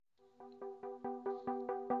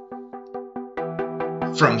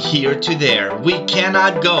From here to there, we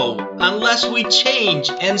cannot go unless we change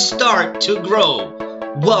and start to grow.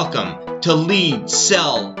 Welcome to Lead,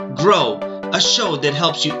 Sell, Grow, a show that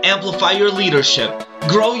helps you amplify your leadership,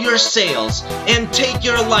 grow your sales, and take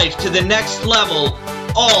your life to the next level,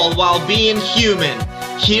 all while being human.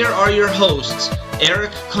 Here are your hosts,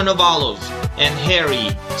 Eric Konovalov and Harry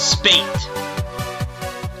Spate.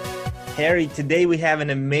 Harry, today we have an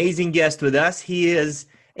amazing guest with us. He is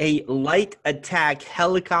a light attack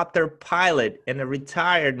helicopter pilot and a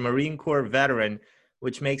retired Marine Corps veteran,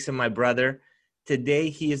 which makes him my brother. Today,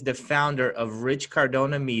 he is the founder of Rich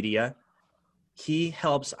Cardona Media. He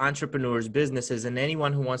helps entrepreneurs, businesses, and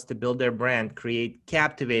anyone who wants to build their brand create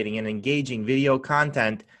captivating and engaging video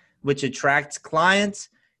content, which attracts clients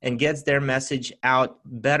and gets their message out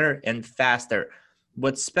better and faster.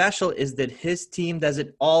 What's special is that his team does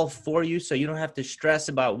it all for you, so you don't have to stress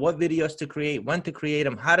about what videos to create, when to create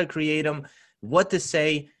them, how to create them, what to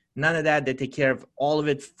say. None of that. They take care of all of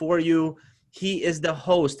it for you. He is the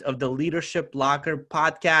host of the Leadership Locker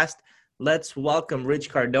podcast. Let's welcome Rich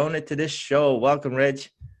Cardona to this show. Welcome,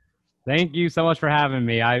 Rich. Thank you so much for having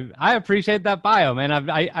me. I appreciate that bio, man.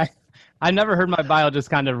 I never heard my bio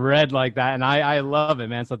just kind of read like that, and I love it,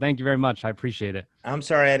 man. So thank you very much. I appreciate it. I'm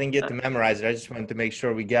sorry I didn't get to memorize it. I just wanted to make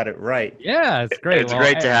sure we got it right. Yeah, it's great. It's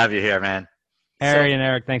great to have you here, man. Harry and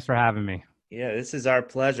Eric, thanks for having me. Yeah, this is our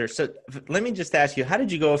pleasure. So let me just ask you, how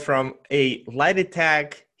did you go from a light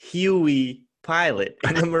attack Huey pilot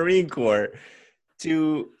in the Marine Corps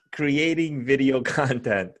to creating video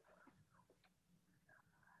content?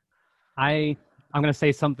 I'm going to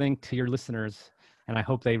say something to your listeners, and I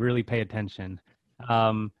hope they really pay attention.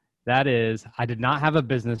 That is, I did not have a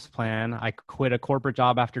business plan. I quit a corporate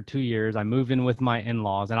job after 2 years. I moved in with my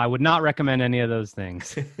in-laws, and I would not recommend any of those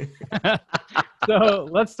things. So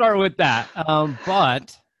let's start with that.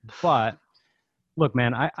 But look,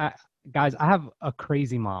 man, guys, I have a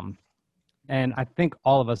crazy mom, and I think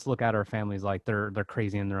all of us look at our families like they're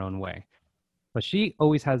crazy in their own way. But she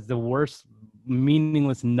always has the worst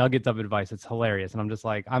meaningless nuggets of advice. It's hilarious. And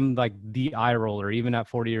I'm like the eye roller. Even at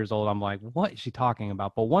 40 years old, I'm like, what is she talking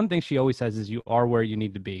about? But one thing she always says is you are where you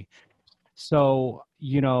need to be. So,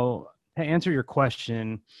 to answer your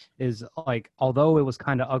question is like, although it was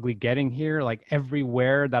kind of ugly getting here, like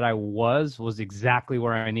everywhere that I was exactly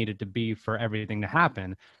where I needed to be for everything to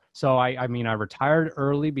happen. So I retired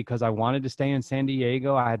early because I wanted to stay in San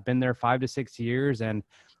Diego. I had been there 5 to 6 years. And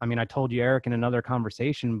I told you, Eric, in another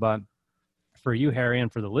conversation, but for you, Harry,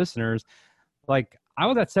 and for the listeners, like I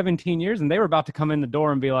was at 17 years and they were about to come in the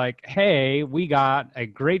door and be like, hey, we got a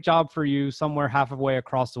great job for you somewhere halfway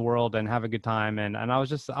across the world and have a good time. And I was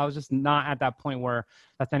just not at that point where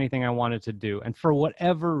that's anything I wanted to do. And for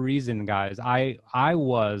whatever reason, guys, I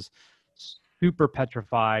was super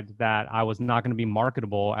petrified that I was not going to be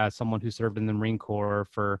marketable as someone who served in the Marine Corps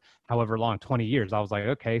for however long, 20 years. I was like,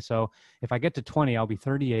 okay, so if I get to 20, I'll be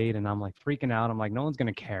 38. And I'm like freaking out. I'm like, no one's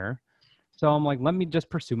going to care. So I'm like, let me just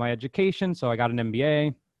pursue my education. So I got an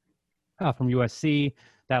MBA from USC.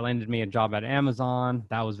 That landed me a job at Amazon.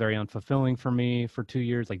 That was very unfulfilling for me for 2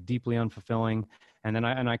 years, like deeply unfulfilling. And then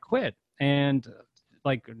I quit. And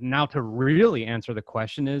like now to really answer the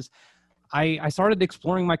question is, I started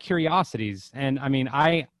exploring my curiosities. And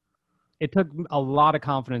it took a lot of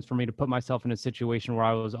confidence for me to put myself in a situation where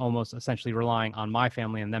I was almost essentially relying on my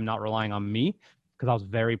family and them not relying on me, because I was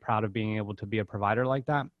very proud of being able to be a provider like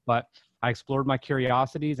that. But I explored my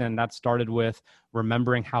curiosities, and that started with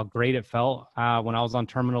remembering how great it felt when I was on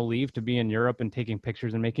terminal leave to be in Europe and taking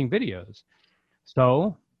pictures and making videos.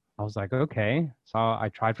 So I was like, okay. So I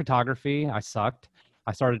tried photography. I sucked.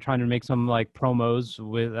 I started trying to make some like promos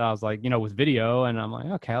with video, and I'm like,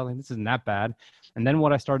 okay, this isn't that bad. And then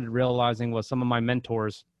what I started realizing was some of my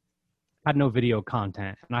mentors had no video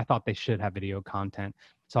content, and I thought they should have video content.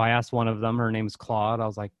 So I asked one of them, her name's Claude. I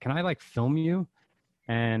was like, can I like film you?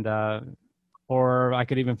 And, or I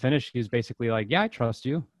could even finish. She was basically like, yeah, I trust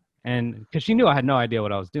you. And cause she knew I had no idea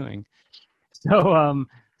what I was doing. So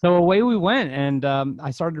away we went, and I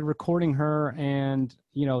started recording her, and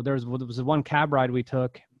there was one cab ride we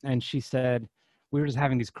took, and she said, we were just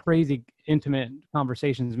having these crazy intimate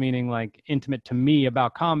conversations, meaning like intimate to me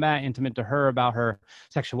about combat, intimate to her about her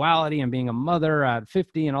sexuality and being a mother at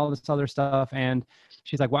 50 and all this other stuff. And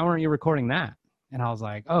she's like, why weren't you recording that? And I was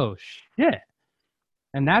like, oh shit.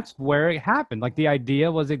 And that's where it happened. Like the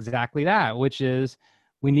idea was exactly that, which is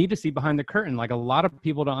we need to see behind the curtain. Like a lot of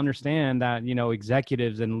people don't understand that,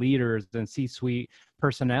 executives and leaders and C-suite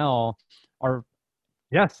personnel are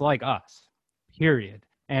just like us, period.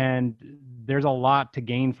 And there's a lot to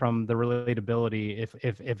gain from the relatability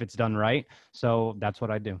if it's done right. So that's what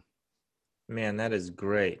I do. Man, that is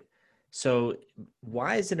great. So,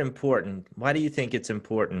 why is it important? Why do you think it's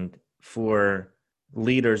important for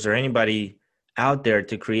leaders or anybody out there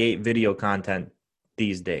to create video content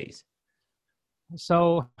these days?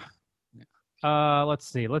 So let's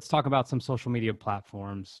see. Let's talk about some social media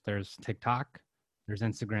platforms. There's TikTok, there's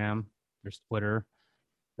Instagram, there's Twitter,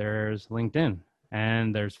 there's LinkedIn,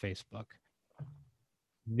 and there's Facebook.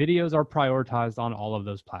 Videos are prioritized on all of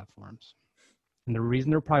those platforms. And the reason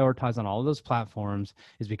they're prioritized on all of those platforms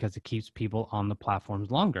is because it keeps people on the platforms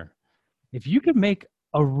longer. If you could make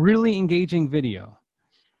a really engaging video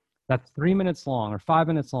that's 3 minutes long or 5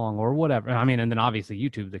 minutes long or whatever, I mean, and then obviously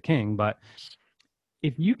YouTube's the king, but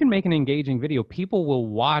if you can make an engaging video, people will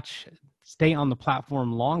watch, stay on the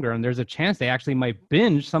platform longer, and there's a chance they actually might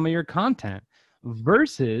binge some of your content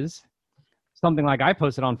versus something like I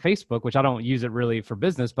posted on Facebook, which I don't use it really for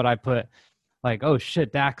business, but I put like, oh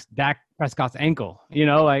shit, Dak Prescott's ankle,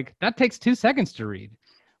 like that takes 2 seconds to read.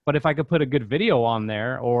 But if I could put a good video on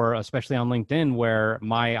there, or especially on LinkedIn where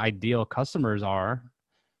my ideal customers are,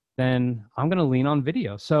 then I'm going to lean on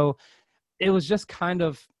video. So it was just kind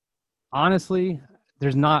of, honestly,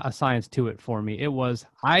 there's not a science to it for me. It was,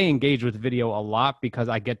 I engage with video a lot because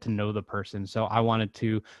I get to know the person. So I wanted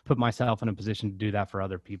to put myself in a position to do that for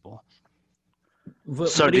other people.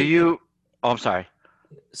 So do you, oh, I'm sorry.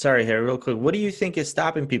 Sorry, Harry, real quick. What do you think is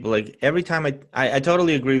stopping people? Like every time I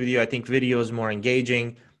totally agree with you. I think video is more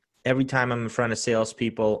engaging. Every time I'm in front of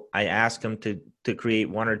salespeople, I ask them to create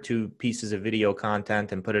 1 or 2 pieces of video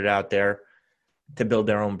content and put it out there to build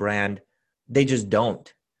their own brand. They just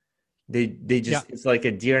don't. They just, It's like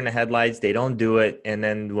a deer in the headlights. They don't do it. And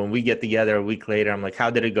then when we get together a week later, I'm like, how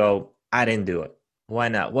did it go? I didn't do it. Why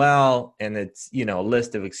not? Well, and it's, a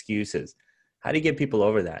list of excuses. How do you get people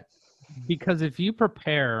over that? Because if you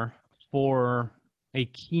prepare for a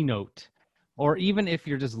keynote, or even if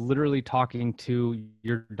you're just literally talking to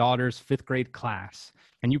your daughter's 5th grade class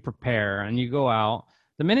and you prepare and you go out,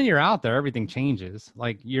 the minute you're out there, everything changes.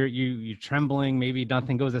 Like you're trembling, maybe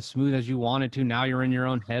nothing goes as smooth as you wanted to. Now you're in your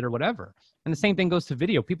own head or whatever. And the same thing goes to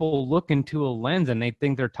video. People look into a lens and they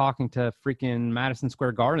think they're talking to freaking Madison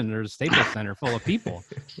Square Garden or Staples Center full of people.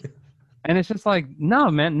 And it's just like,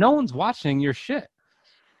 no, man, no one's watching your shit.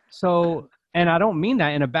 So, and I don't mean that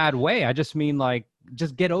in a bad way. I just mean like,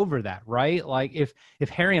 just get over that, right? Like if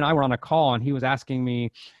Harry and I were on a call and he was asking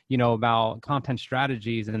me, about content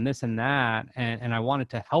strategies and this and that, and I wanted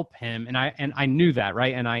to help him, and I knew that,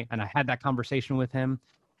 right? And I had that conversation with him,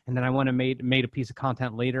 and then I went and made a piece of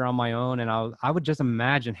content later on my own, and I would just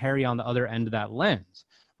imagine Harry on the other end of that lens,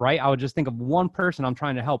 right? I would just think of one person I'm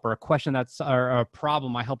trying to help, or a question or a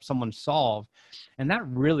problem I help someone solve, and that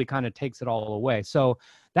really kind of takes it all away. So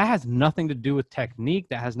that has nothing to do with technique.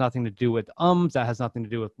 That has nothing to do with that has nothing to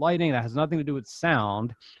do with lighting. That has nothing to do with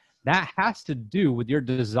sound. That has to do with your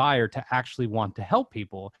desire to actually want to help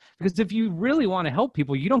people. Because if you really want to help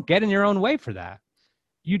people, you don't get in your own way for that.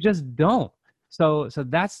 You just don't. So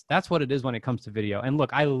that's what it is when it comes to video. And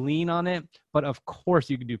look, I lean on it, but of course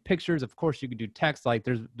you could do pictures. Of course you could do text. Like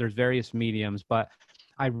there's various mediums, but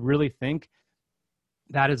I really think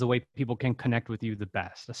that is the way people can connect with you the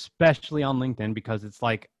best, especially on LinkedIn, because it's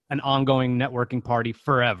like an ongoing networking party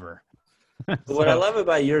forever. What I love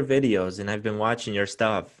about your videos, and I've been watching your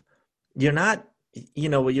stuff, you're not,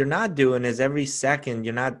 what you're not doing is every second,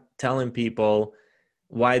 you're not telling people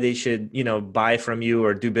why they should, buy from you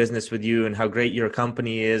or do business with you and how great your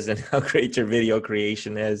company is and how great your video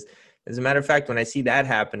creation is. As a matter of fact, when I see that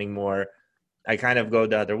happening more, I kind of go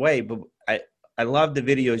the other way. But I love the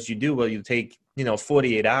videos you do where you take,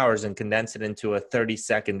 48 hours and condense it into a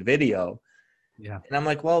 30-second video. Yeah. And I'm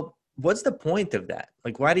like, well, what's the point of that?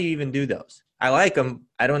 Like, why do you even do those? I like them.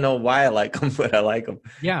 I don't know why I like them, but I like them.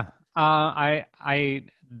 Yeah. I'm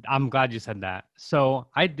glad you said that. So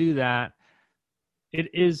I do that.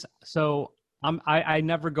 I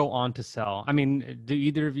never go on to sell. I mean, do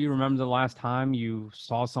either of you remember the last time you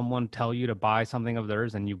saw someone tell you to buy something of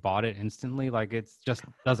theirs and you bought it instantly? Like it just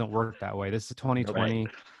doesn't work that way. This is 2020.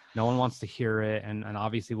 Right. No one wants to hear it. And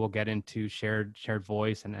obviously we'll get into shared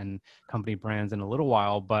voice and company brands in a little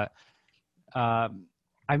while, but I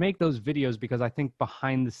make those videos because I think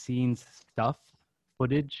behind the scenes stuff,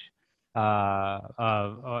 footage, a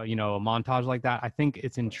montage like that, I think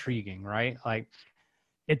it's intriguing, right? Like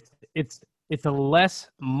it's a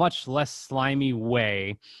much less slimy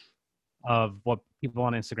way of what people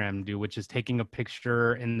on Instagram do, which is taking a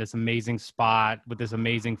picture in this amazing spot with this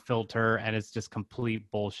amazing filter, and it's just complete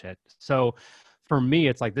bullshit. So for me,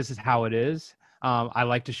 it's like, this is how it is. I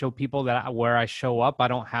like to show people that where I show up, I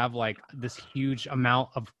don't have like this huge amount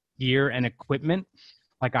of gear and equipment,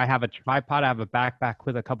 Like I have a tripod, I have a backpack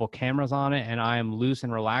with a couple cameras on it, and I am loose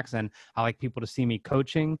and relaxed. And I like people to see me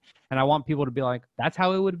coaching, and I want people to be like, that's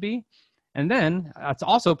how it would be. And then it's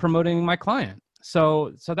also promoting my client.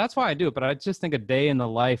 So that's why I do it. But I just think a day in the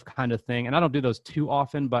life kind of thing, and I don't do those too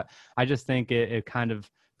often, but I just think it kind of,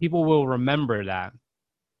 people will remember that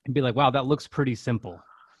and be like, wow, that looks pretty simple.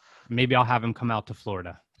 Maybe I'll have him come out to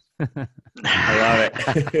Florida. I love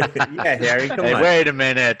it. Yeah, Harry, come Hey, on. wait a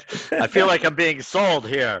minute. I feel like I'm being sold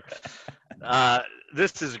here.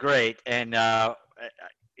 This is great. And,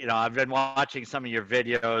 I've been watching some of your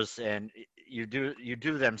videos, and you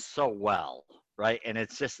do them so well, right? And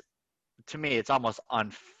it's just, to me, it's almost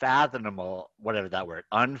unfathomable, whatever that word,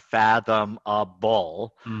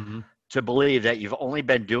 unfathomable Mm-hmm. to believe that you've only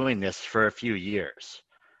been doing this for a few years.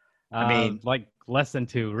 I mean, like less than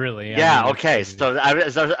 2, really. yeah, I mean, okay. So I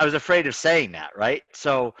was afraid of saying that, right?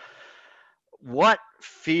 So what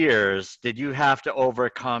fears did you have to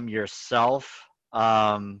overcome yourself?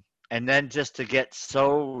 And then just to get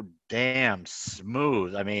so damn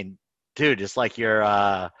smooth. I mean, dude, it's like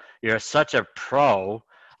you're such a pro,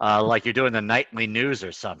 like you're doing the nightly news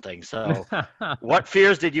or something. So what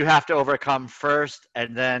fears did you have to overcome first,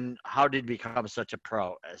 and then how did you become such a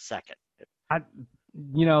pro second?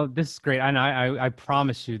 This is great. And I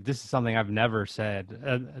promise you, this is something I've never said.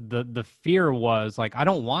 The fear was like, I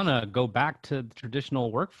don't want to go back to the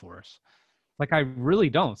traditional workforce. Like, I really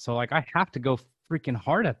don't. So like, I have to go freaking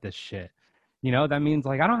hard at this shit. That means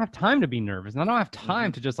like, I don't have time to be nervous, and I don't have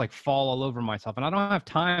time to just like fall all over myself. And I don't have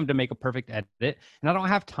time to make a perfect edit. And I don't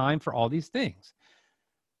have time for all these things.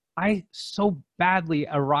 I so badly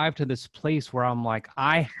arrived to this place where I'm like,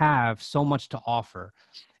 I have so much to offer.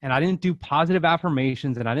 And I didn't do positive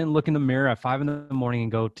affirmations, and I didn't look in the mirror at 5 a.m.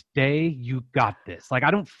 and go, today you got this. Like,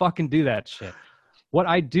 I don't fucking do that shit. What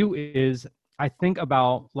I do is I think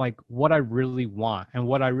about like what I really want and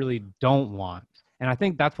what I really don't want. And I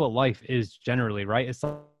think that's what life is generally, right? It's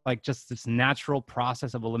like just this natural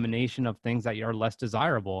process of elimination of things that are less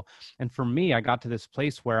desirable. And for me, I got to this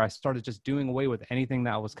place where I started just doing away with anything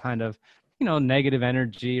that was kind of, negative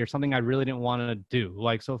energy or something I really didn't want to do.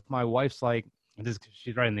 Like, so if my wife's like,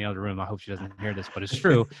 she's right in the other room, I hope she doesn't hear this, but it's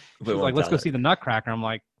true. She's like, let's go see the Nutcracker. I'm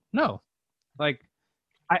like, no, like,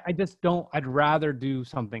 I just don't, I'd rather do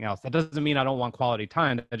something else. That doesn't mean I don't want quality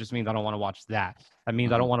time. That just means I don't want to watch that. That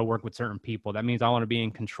means I don't want to work with certain people. That means I want to be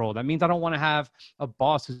in control. That means I don't want to have a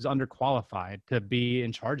boss who's underqualified to be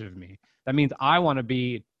in charge of me. That means I want to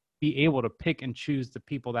be able to pick and choose the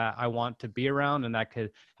people that I want to be around, and that could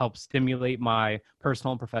help stimulate my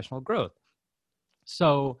personal and professional growth.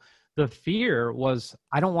 So the fear was,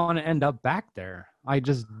 I don't want to end up back there. I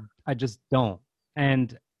just don't.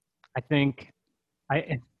 And I think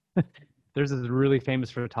there's this really famous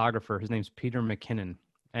photographer. His name's Peter McKinnon,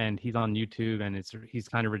 and he's on YouTube, and he's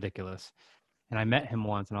kind of ridiculous. And I met him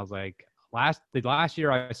once, and I was like, the last year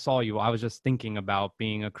I saw you, I was just thinking about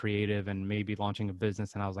being a creative and maybe launching a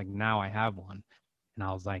business. And I was like, now I have one. And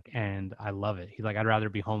I was like, and I love it. He's like, I'd rather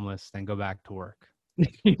be homeless than go back to work.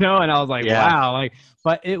 And I was like, wow, like,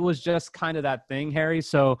 but it was just kind of that thing, Harry.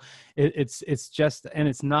 So it's just, and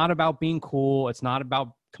it's not about being cool. It's not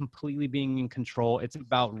about completely being in control. It's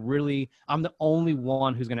about really, I'm the only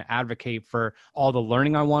one who's going to advocate for all the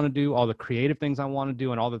learning I want to do, all the creative things I want to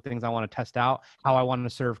do, and all the things I want to test out, how I want to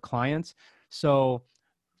serve clients. So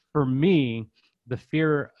for me,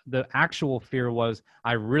 the actual fear was,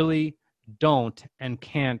 I really don't and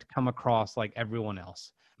can't come across like everyone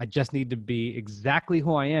else. I just need to be exactly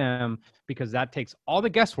who I am, because that takes all the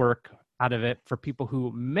guesswork out of it for people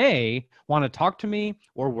who may want to talk to me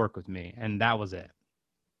or work with me. And that was it.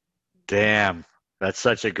 Damn. That's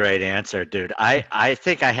such a great answer, dude. I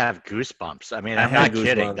think I have goosebumps. I mean, I'm not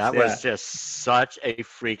kidding. That was just such a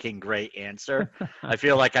freaking great answer. I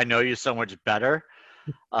feel like I know you so much better.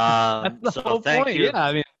 That's the so whole thank point. you. Yeah,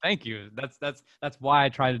 I mean, thank you. That's why I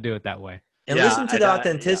try to do it that way. And listen to the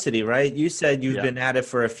authenticity, right? You said you've been at it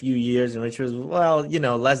for a few years, and which was, well,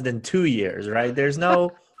 less than 2 years, right? There's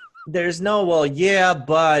no, well, yeah,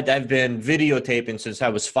 but I've been videotaping since I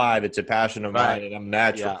was 5. It's a passion of mine, and I'm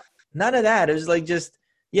natural. Yeah. None of that. It was like just,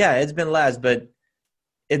 it's been less, but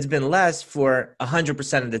it's been less for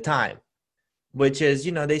 100% of the time, which is,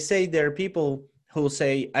 they say there are people who will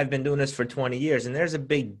say, I've been doing this for 20 years. And there's a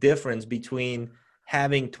big difference between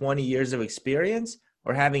having 20 years of experience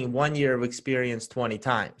or having 1 year of experience 20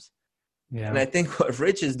 times. Yeah. And I think what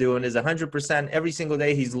Rich is doing is 100% every single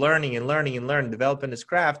day. He's learning and learning and learning, developing his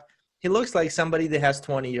craft. He looks like somebody that has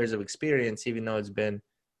 20 years of experience, even though it's been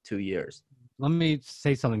 2 years. Let me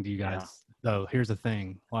say something to you guys, though. Here's the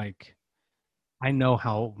thing. Like, I know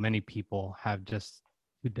how many people have just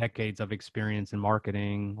decades of experience in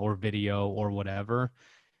marketing or video or whatever.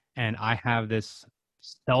 And I have this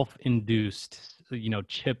self-induced,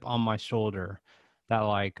 chip on my shoulder that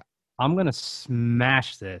like, I'm going to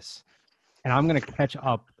smash this and I'm going to catch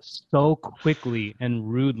up so quickly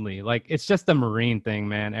and rudely. Like, it's just a Marine thing,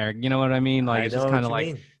 man, Eric. You know what I mean? Like, I it's just know kind what of you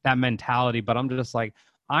like mean. that mentality, but I'm just like,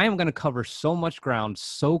 I am going to cover so much ground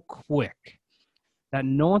so quick that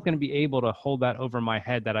no one's going to be able to hold that over my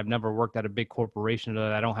head, that I've never worked at a big corporation, or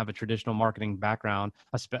that I don't have a traditional marketing background.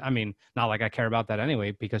 I mean, not like I care about that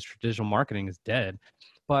anyway, because traditional marketing is dead.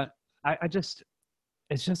 But I just,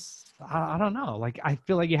 it's just, I don't know. Like, I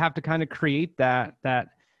feel like you have to kind of create that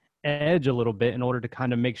edge a little bit in order to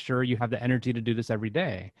kind of make sure you have the energy to do this every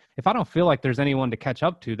day. If I don't feel like there's anyone to catch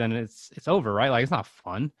up to, then it's over, right? Like, it's not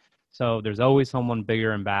fun. So there's always someone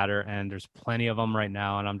bigger and badder, and there's plenty of them right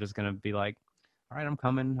now. And I'm just going to be like, all right, I'm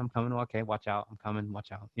coming. Okay, watch out. I'm coming.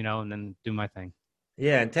 Watch out. And then do my thing.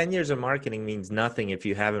 Yeah, and 10 years of marketing means nothing if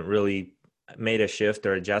you haven't really made a shift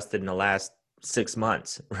or adjusted in the last 6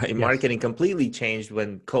 months, right? Yes. Marketing completely changed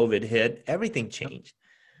when COVID hit. Everything changed.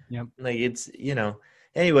 Yep. Like, it's,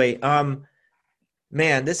 anyway,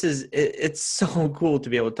 man, it's so cool to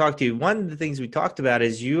be able to talk to you. One of the things we talked about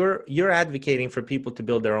is you're advocating for people to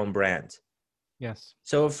build their own brands. Yes.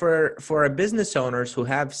 So for our business owners who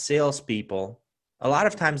have salespeople, a lot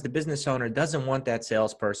of times the business owner doesn't want that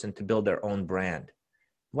salesperson to build their own brand.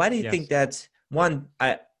 Why do you think that's one?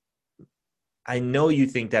 I know you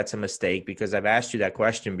think that's a mistake because I've asked you that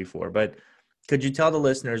question before, but could you tell the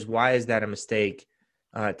listeners why is that a mistake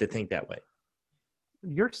to think that way?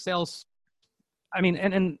 Your sales, I mean,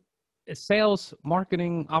 and sales,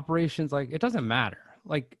 marketing, operations, like, it doesn't matter.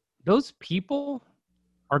 Like, those people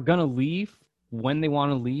are going to leave when they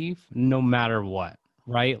want to leave, no matter what,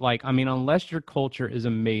 right? Like, I mean, unless your culture is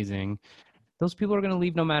amazing, those people are going to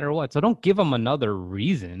leave no matter what. So don't give them another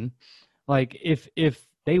reason. Like, if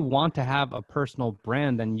they want to have a personal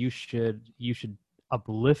brand, then you should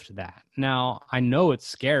uplift that. Now, I know it's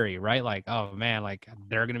scary, right? Like, oh man, like,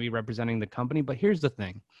 they're going to be representing the company. But here's the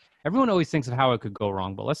thing. Everyone always thinks of how it could go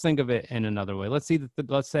wrong, but let's think of it in another way. Let's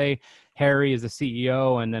say Harry is the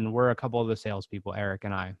CEO, and then we're a couple of the salespeople, Eric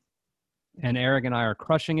and I. And Eric and I are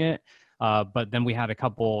crushing it. But then we had a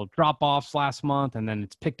couple drop-offs last month, and then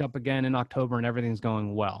it's picked up again in October, and everything's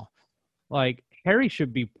going well. Like, Harry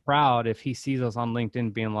should be proud if he sees us on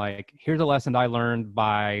LinkedIn being like, here's a lesson I learned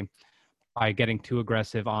by getting too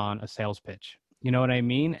aggressive on a sales pitch. You know what I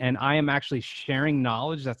mean? And I am actually sharing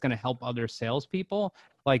knowledge that's going to help other salespeople.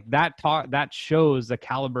 Like, that shows the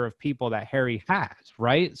caliber of people that Harry has,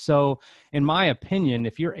 right? So in my opinion,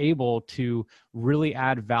 if you're able to really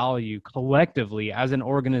add value collectively as an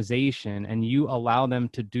organization, and you allow them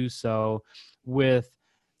to do so with,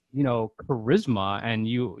 charisma, and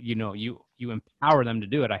you empower them to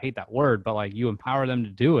do it. I hate that word, but like, you empower them to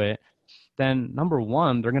do it, then number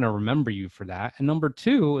one, they're going to remember you for that. And number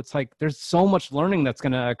two, it's like, there's so much learning that's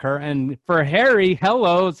going to occur. And for Harry,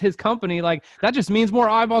 it's his company. Like, that just means more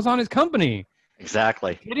eyeballs on his company.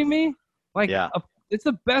 Exactly. Are you kidding me? Like, yeah. It's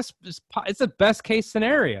the best case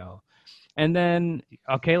scenario. And then,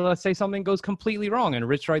 okay, let's say something goes completely wrong and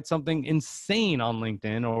Rich writes something insane on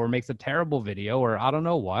LinkedIn or makes a terrible video or I don't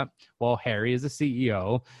know what. Well, Harry is the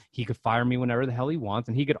CEO. He could fire me whenever the hell he wants.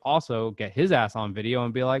 And he could also get his ass on video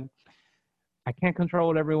and be like, I can't control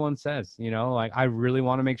what everyone says. Like, I really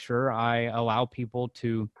want to make sure I allow people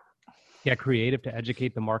to get creative to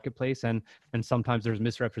educate the marketplace. And sometimes there's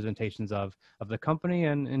misrepresentations of the company.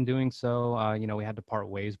 And in doing so, we had to part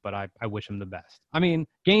ways, but I wish him the best. I mean,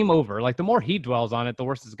 game over. Like, the more he dwells on it, the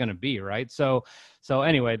worse it's going to be. Right. So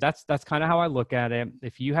anyway, that's kind of how I look at it.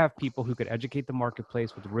 If you have people who could educate the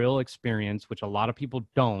marketplace with real experience, which a lot of people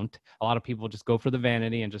don't, a lot of people just go for the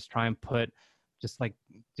vanity and just try and put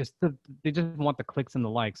they just want the clicks and the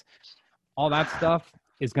likes. All that stuff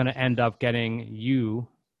is going to end up getting you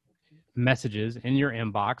messages in your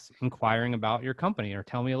inbox inquiring about your company or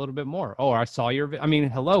tell me a little bit more. Oh, I saw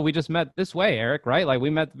hello, we just met this way, Eric, right? Like, we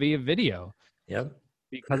met via video. Yep.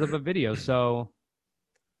 Because of a video. So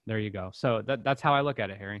there you go. So that's how I look at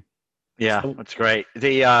it, Harry. Yeah, that's great.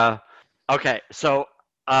 Okay. So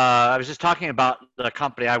I was just talking about the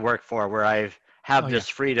company I work for where I've this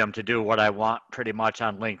freedom to do what I want pretty much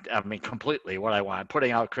on LinkedIn. I mean, completely what I want.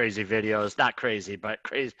 Putting out crazy videos, not crazy, but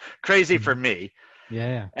crazy for me.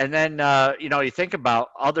 Yeah. And then, you think about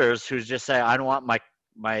others who just say, I don't want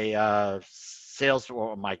my sales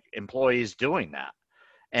or my employees doing that.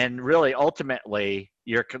 And really, ultimately,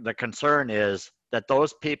 the concern is that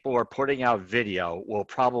those people who are putting out video will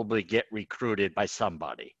probably get recruited by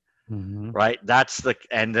somebody. Mhm. right?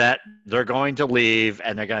 And that they're going to leave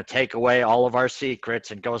and they're going to take away all of our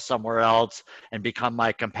secrets and go somewhere else and become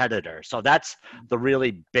my competitor. So that's the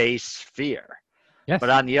really base fear. But Yes.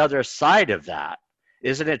 on the other side of that,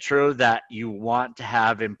 isn't it true that you want to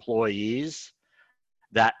have employees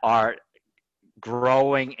that are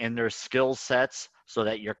growing in their skill sets so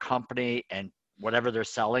that your company and whatever they're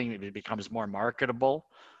selling it becomes more marketable?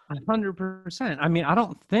 100%. I mean, I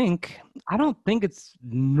don't think it's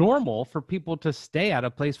normal for people to stay at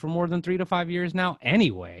a place for more than 3 to 5 years now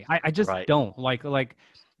anyway. I just Right. don't look,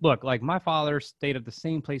 like my father stayed at the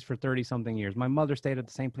same place for 30 something years. My mother stayed at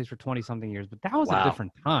the same place for 20 something years, but that was a Wow.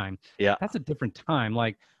 different time. Yeah. That's a different time.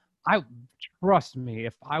 Like, I trust me,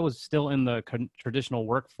 if I was still in the traditional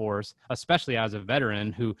workforce, especially as a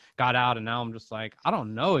veteran who got out and now I'm just like, I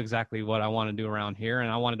don't know exactly what I want to do around here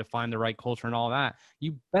and I wanted to find the right culture and all that,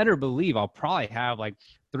 you better believe I'll probably have like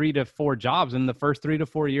 3 to 4 jobs in the first 3 to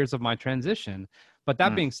 4 years of my transition. But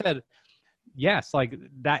that Mm. being said, yes, like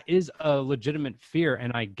that is a legitimate fear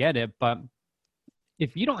and I get it. But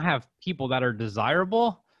if you don't have people that are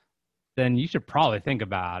desirable, then you should probably think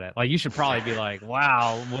about it. Like, you should probably be like,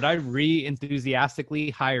 wow, would I enthusiastically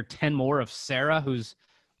hire 10 more of Sarah, who's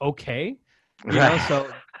okay? Right.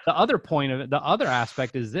 So the other point of it, the other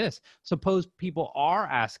aspect is this. Suppose people are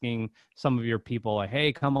asking some of your people, like,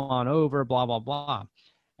 hey, come on over, blah, blah, blah.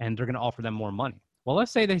 And they're going to offer them more money. Well,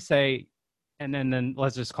 let's say they say, and then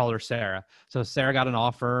let's just call her Sarah. So Sarah got an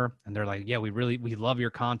offer and they're like, yeah, we love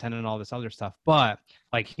your content and all this other stuff. But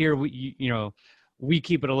like here, we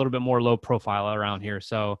keep it a little bit more low profile around here.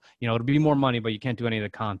 So, it'll be more money, but you can't do any of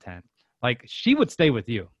the content. Like, she would stay with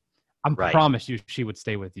you. I Right. promise you she would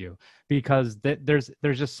stay with you because there's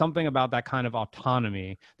just something about that kind of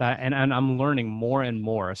autonomy that, and I'm learning more and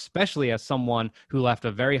more, especially as someone who left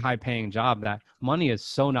a very high paying job, that money is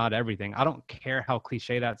so not everything. I don't care how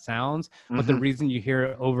cliche that sounds, but the Mm-hmm. reason you hear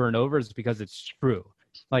it over and over is because it's true.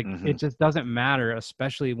 Like, Mm-hmm. it just doesn't matter,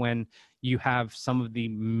 especially when you have some of the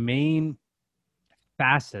main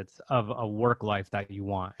facets of a work life that you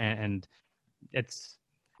want, and it's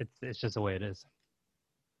just the way it is.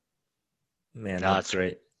 Man, No, that's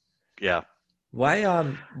great. yeah. Why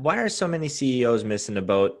are so many CEOs missing the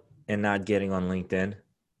boat and not getting on LinkedIn?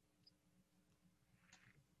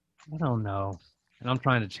 I don't know, and I'm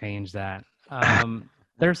trying to change that.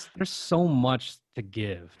 There's so much to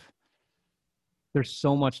give. There's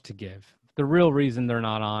so much to give. The real reason they're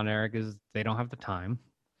not on, Eric, is they don't have the time.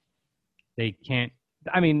 They can't.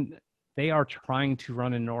 I mean, they are trying to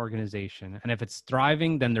run an organization, and if it's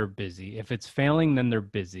thriving, then they're busy. If it's failing, then they're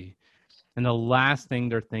busy. And the last thing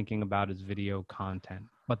they're thinking about is video content.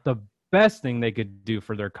 But the best thing they could do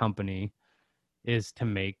for their company is to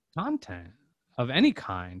make content of any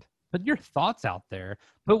kind. Put your thoughts out there.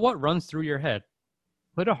 Put what runs through your head.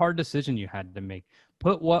 Put a hard decision you had to make.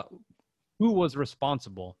 Who was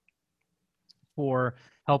responsible for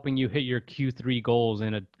helping you hit your Q3 goals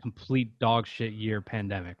in a complete dog shit year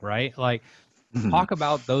pandemic, right? Like, talk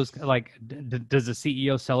about those. Like, does the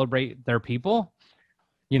CEO celebrate their people?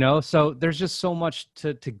 So there's just so much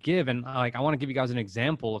to give. And like, I want to give you guys an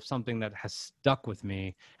example of something that has stuck with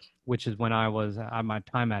me, which is when I was at my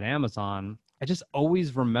time at Amazon. I just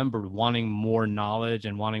always remembered wanting more knowledge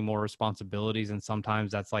and wanting more responsibilities. And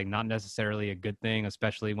sometimes that's like not necessarily a good thing,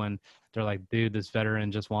 especially when they're like, dude, this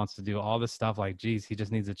veteran just wants to do all this stuff. Like, geez, he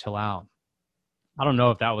just needs to chill out. I don't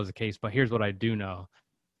know if that was the case, but here's what I do know.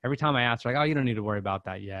 Every time I ask, like, oh, you don't need to worry about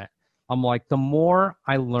that yet. I'm like, the more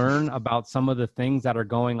I learn about some of the things that are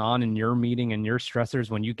going on in your meeting and your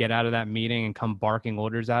stressors when you get out of that meeting and come barking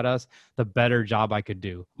orders at us, the better job I could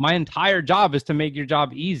do. My entire job is to make your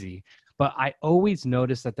job easy. But I always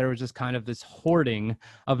noticed that there was just kind of this hoarding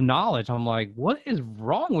of knowledge. I'm like, what is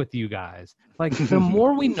wrong with you guys? Like, the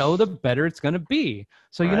more we know, the better it's going to be.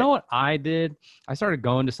 So you know what I did? I started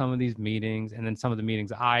going to some of these meetings, and then some of the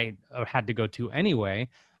meetings I had to go to anyway.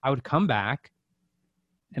 I would come back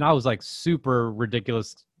and I was like super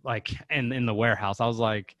ridiculous, like in the warehouse. I was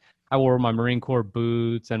like, I wore my Marine Corps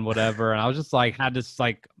boots and whatever. And I was just like, had this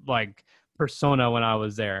like persona when I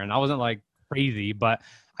was there. And I wasn't like crazy, but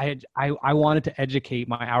I wanted to educate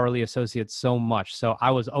my hourly associates so much. So I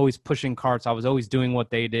was always pushing carts. I was always doing what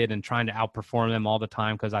they did and trying to outperform them all the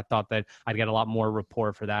time, because I thought that I'd get a lot more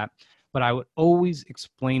rapport for that. But I would always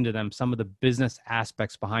explain to them some of the business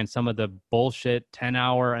aspects behind some of the bullshit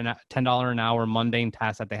 $10 an hour mundane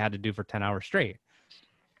tasks that they had to do for 10 hours straight.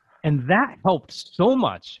 And that helped so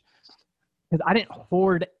much, because I didn't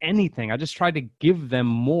hoard anything. I just tried to give them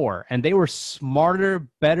more, and they were smarter,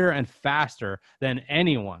 better, and faster than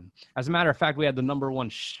anyone. As a matter of fact, we had the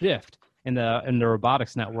 #1 shift in the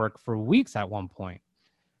robotics network for weeks at one point.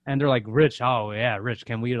 And they're like, Rich, oh yeah, Rich,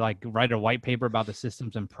 can we like write a white paper about the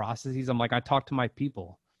systems and processes? I'm like, I talk to my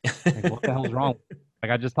people. Like, what the hell's wrong?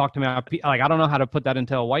 Like, I just talked to my like, I don't know how to put that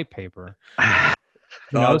into a white paper.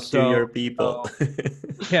 Talk to So, your people.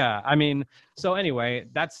 yeah, I mean, so anyway,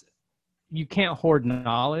 you can't hoard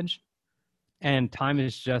knowledge, and time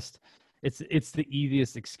is just, it's the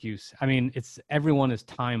easiest excuse. I mean, everyone is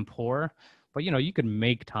time poor, but you could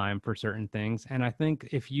make time for certain things. And I think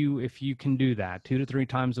if you can do that 2 to 3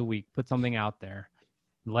 times a week, put something out there,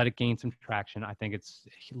 let it gain some traction, I think it's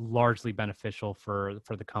largely beneficial for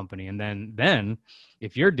the company. And then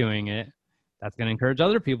if you're doing it, that's going to encourage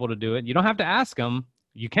other people to do it. You don't have to ask them.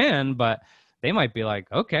 You can, but they might be like,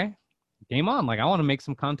 okay, game on. Like, I want to make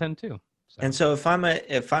some content too. So. And so if I'm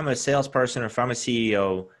a salesperson or if I'm a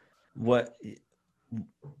CEO,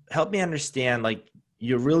 help me understand, like,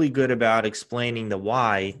 you're really good about explaining the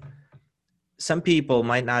why. Some people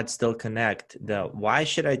might not still connect the why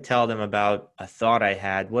should I tell them about a thought I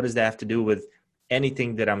had? What does that have to do with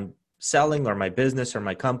anything that I'm selling or my business or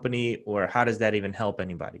my company, or how does that even help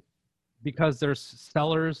anybody? Because there's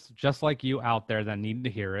sellers just like you out there that need to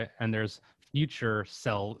hear it, and there's future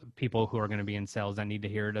people who are going to be in sales that need to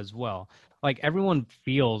hear it as well. Like, everyone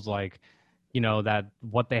feels like, that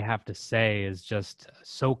what they have to say is just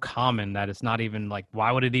so common that it's not even like,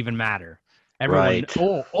 why would it even matter? Everyone, Right.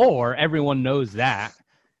 or everyone knows that.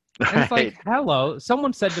 And Right. it's like, hello.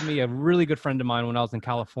 Someone said to me, a really good friend of mine, when I was in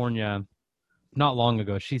California not long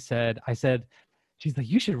ago, she's like,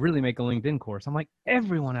 you should really make a LinkedIn course. I'm like,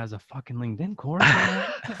 everyone has a fucking LinkedIn course.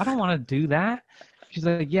 I don't want to do that. She's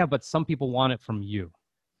like, yeah, but some people want it from you.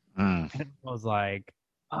 And I was like,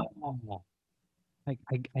 oh,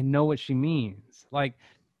 like, I know what she means. Like,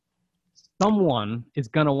 someone is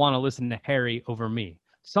going to want to listen to Harry over me.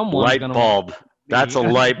 Someone's Light bulb. That's a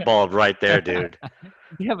light bulb right there, dude.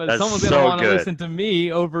 Yeah, but That's someone's going to so want to good. listen to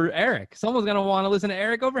me over Eric. Someone's going to want to listen to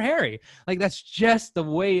Eric over Harry. Like, that's just the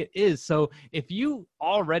way it is. So if you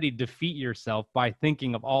already defeat yourself by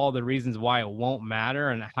thinking of all the reasons why it won't matter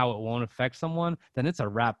and how it won't affect someone, then it's a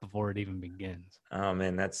wrap before it even begins. Oh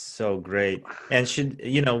man, that's so great.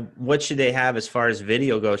 And what should they have as far as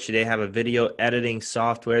video goes? Should they have a video editing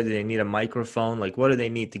software? Do they need a microphone? Like, what do they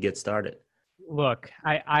need to get started? Look,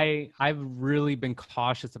 I've really been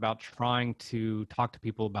cautious about trying to talk to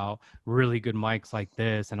people about really good mics like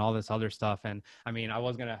this and all this other stuff. And I mean, I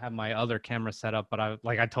was gonna have my other camera set up, but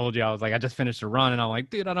I told you, I was like, I just finished a run, and I'm like,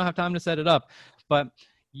 dude, I don't have time to set it up. But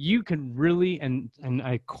you can really, and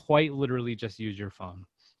I quite literally just use your phone.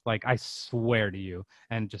 Like, I swear to you,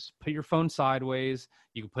 and just put your phone sideways.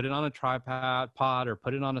 You can put it on a tripod or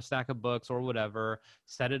put it on a stack of books or whatever.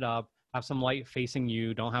 Set it up. Have some light facing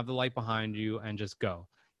you, don't have the light behind you, and just go.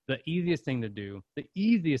 The easiest thing to do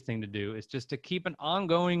is just to keep an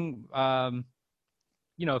ongoing, if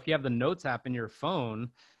you have the Notes app in your phone,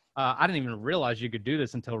 I didn't even realize you could do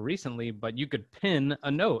this until recently, but you could pin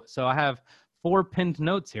a note. So I have 4 pinned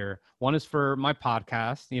notes here. 1 is for my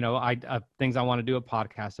podcast, things I want to do a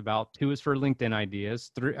podcast about. 2 is for LinkedIn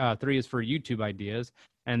ideas. 3 is for YouTube ideas.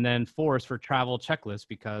 And then 4 is for travel checklists,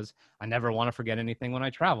 because I never want to forget anything when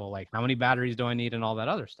I travel, like how many batteries do I need and all that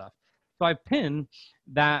other stuff. So I pin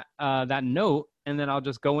that note, and then I'll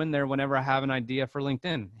just go in there whenever I have an idea for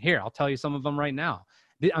LinkedIn. Here, I'll tell you some of them right now.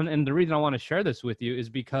 And the reason I want to share this with you is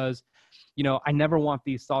because, I never want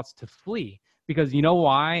these thoughts to flee. Because you know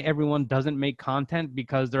why everyone doesn't make content?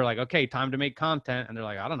 Because they're like, okay, time to make content. And they're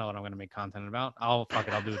like, I don't know what I'm going to make content about. I'll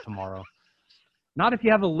do it tomorrow. Not if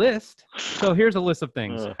you have a list. So here's a list of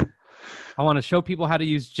things. I want to show people how to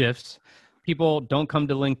use GIFs. People don't come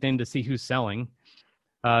to LinkedIn to see who's selling.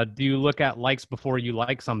 Do you look at likes before you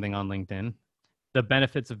like something on LinkedIn? The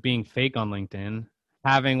benefits of being fake on LinkedIn.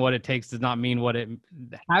 Having what it takes does not mean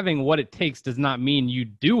having what it takes does not mean you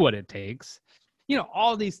do what it takes.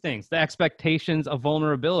 All these things, the expectations of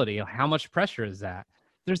vulnerability. How much pressure is that?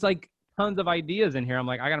 There's like tons of ideas in here. I'm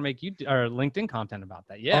like, I got to make YouTube or LinkedIn content about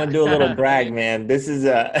that. Yeah. I want to do a little brag, man. This is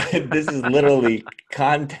this is literally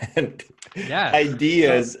content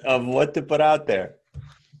ideas of what to put out there.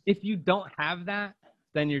 If you don't have that,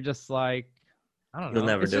 then you're just like, I don't know. You'll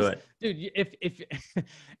never do it. Dude, if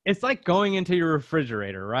it's like going into your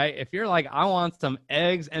refrigerator, right? If you're like, I want some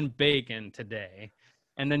eggs and bacon today,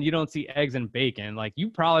 and then you don't see eggs and bacon, like, you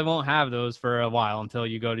probably won't have those for a while until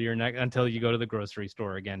you go to the grocery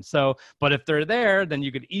store again. So, but if they're there, then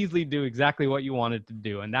you could easily do exactly what you wanted to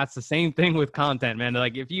do. And that's the same thing with content, man.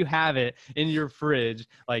 Like, if you have it in your fridge,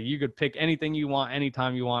 like, you could pick anything you want,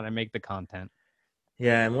 anytime you want, and make the content.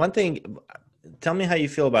 Yeah. And one thing, tell me how you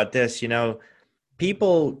feel about this.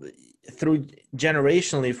 People, through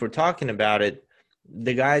generationally, if we're talking about it,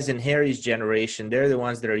 the guys in Harry's generation, they're the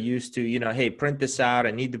ones that are used to, hey, print this out.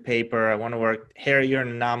 I need the paper. I want to work. Harry, you're an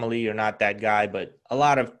anomaly. You're not that guy. But a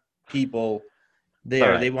lot of people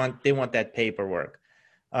there, Right. they want that paperwork.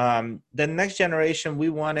 The next generation, we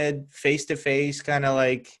wanted face-to-face, kind of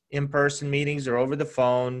like in-person meetings or over the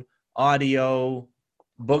phone, audio,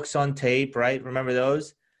 books on tape, right? Remember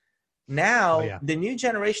those? Now, Oh, yeah. the new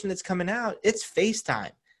generation that's coming out, it's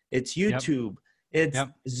FaceTime, it's YouTube, it's Yep.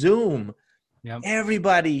 Zoom. Yep.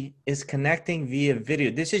 Everybody is connecting via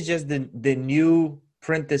video. This is just the new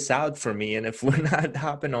print this out for me. And if we're not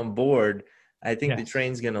hopping on board, I think the Yes.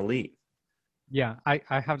 train's going to leave. Yeah, I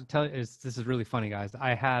have to tell you, this is really funny, guys.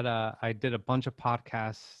 I did a bunch of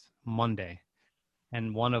podcasts Monday,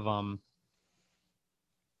 and one of them,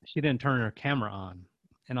 she didn't turn her camera on,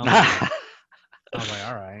 and I was like,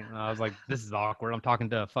 all right. And I was like, this is awkward. I'm talking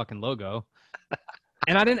to a fucking logo,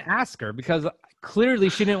 and I didn't ask her because clearly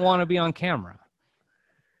she didn't want to be on camera.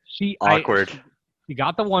 Awkward. She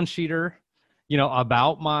got the one sheeter,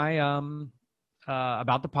 about my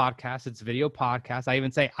about the podcast. It's video podcast. I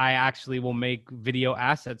even say I actually will make video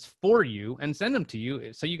assets for you and send them to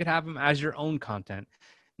you so you could have them as your own content,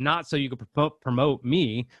 not so you could promote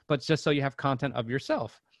me, but just so you have content of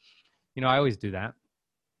yourself. I always do that.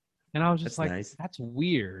 And I was just Nice. That's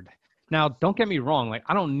weird. Now, don't get me wrong. Like,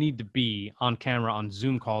 I don't need to be on camera on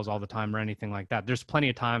Zoom calls all the time or anything like that. There's plenty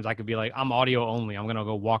of times I could be like, I'm audio only. I'm going to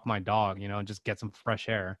go walk my dog, and just get some fresh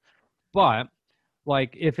air. But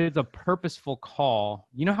like, if it's a purposeful call,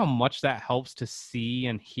 you know how much that helps to see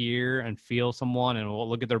and hear and feel someone and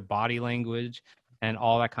look at their body language and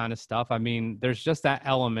all that kind of stuff. I mean, there's just that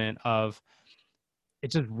element of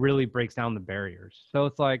it just really breaks down the barriers. So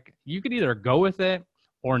it's like you could either go with it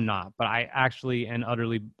or not. But I actually and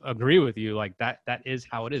utterly agree with you. Like that is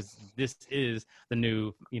how it is. This is the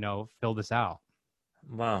new, fill this out.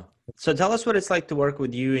 Wow. So tell us what it's like to work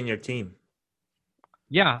with you and your team.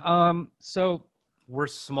 Yeah. So we're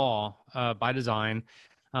small by design.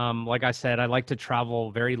 Like I said, I like to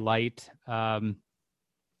travel very light.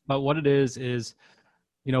 But what it is,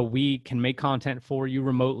 we can make content for you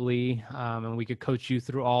remotely, and we could coach you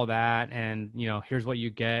through all that. And, here's what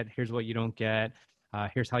you get. Here's what you don't get.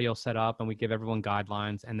 Here's how you'll set up, and we give everyone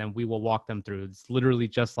guidelines, and then we will walk them through. It's literally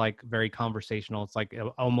just like very conversational. It's like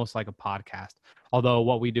almost like a podcast. Although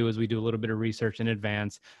what we do is we do a little bit of research in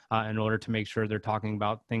advance in order to make sure they're talking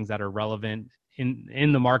about things that are relevant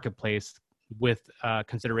in the marketplace with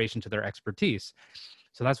consideration to their expertise.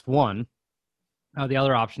 So that's one. The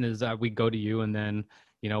other option is that we go to you, and then,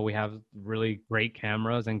 we have really great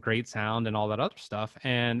cameras and great sound and all that other stuff.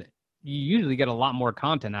 And you usually get a lot more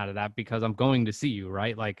content out of that because I'm going to see you,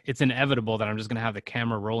 right? Like, it's inevitable that I'm just going to have the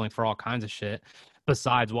camera rolling for all kinds of shit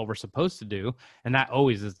besides what we're supposed to do. And that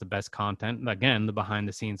always is the best content. Again, the behind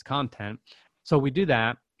the scenes content. So we do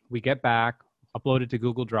that. We get back, upload it to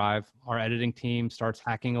Google Drive. Our editing team starts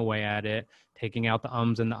hacking away at it, taking out the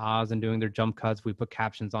ums and the ahs and doing their jump cuts. We put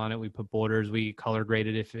captions on it. We put borders. We color grade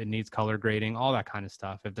it if it needs color grading, all that kind of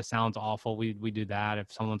stuff. If the sound's awful, we do that.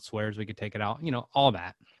 If someone swears, we could take it out, all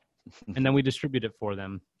that. And then we distribute it for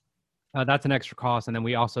them. That's an extra cost. And then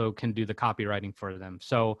we also can do the copywriting for them.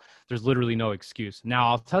 So there's literally no excuse. Now,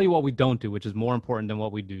 I'll tell you what we don't do, which is more important than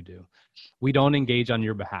what we do. We don't engage on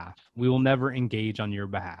your behalf. We will never engage on your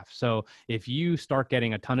behalf. So if you start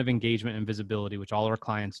getting a ton of engagement and visibility, which all our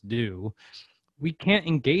clients do, we can't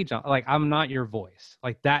engage on, like, I'm not your voice.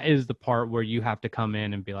 Like, that is the part where you have to come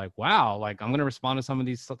in and be like, wow, like, I'm going to respond to some of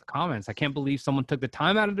these comments. I can't believe someone took the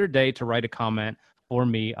time out of their day to write a comment for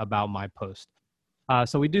me about my post.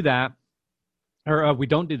 So we do that, or we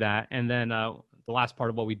don't do that. And then the last part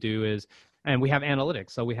of what we do is, and we have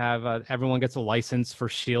analytics. So we have, everyone gets a license for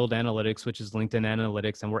Shield Analytics, which is LinkedIn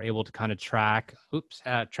Analytics. And we're able to kind of track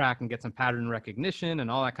and get some pattern recognition and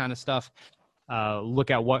all that kind of stuff.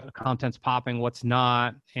 Look at what content's popping, what's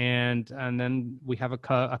not. And then we have a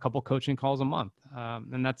couple coaching calls a month.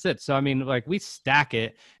 And that's it. So, I mean, like, we stack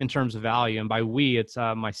it in terms of value. And by we, it's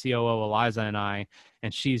my COO, Eliza, and I,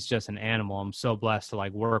 and she's just an animal. I'm so blessed to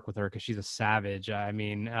like work with her because she's a savage. I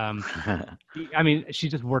mean, she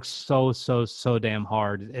just works so damn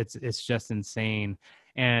hard. It's just insane.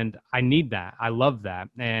 And I need that. I love that.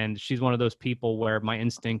 And she's one of those people where my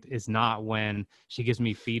instinct is not when she gives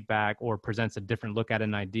me feedback or presents a different look at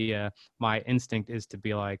an idea. My instinct is to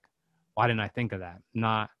be like, why didn't I think of that?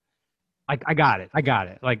 Not like, I got it.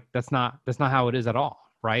 Like, that's not how it is at all.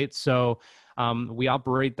 Right. So we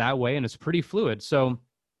operate that way, and it's pretty fluid. So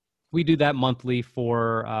we do that monthly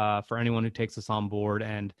for anyone who takes us on board.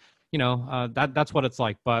 And, that's what it's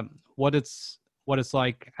like. But what it's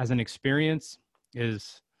like as an experience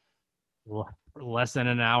is less than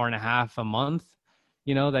an hour and a half a month.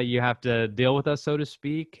 you know, that you have to deal with us, so to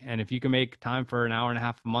speak. And if you can make time for an hour and a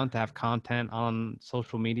half a month to have content on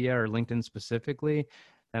social media or LinkedIn specifically,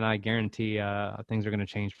 then I guarantee things are going to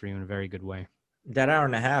change for you in a very good way. That hour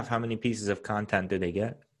and a half, how many pieces of content do they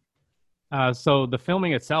get? So the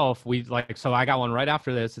filming itself, so I got one right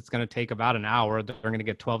after this. It's going to take about an hour. They're going to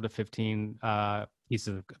get 12 to 15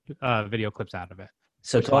 pieces of video clips out of it.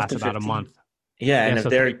 So which 12 lasts to 15. about a month. Yeah, and if so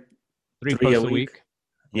they're three three posts a week.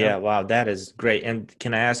 Yeah, wow, that is great. And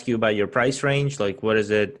can I ask you about your price range? Like, what is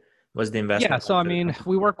it? What's the investment? Yeah, so I mean,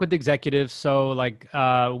 we work with executives. So like,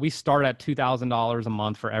 we start at $2,000 a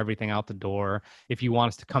month for everything out the door. If you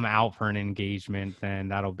want us to come out for an engagement, then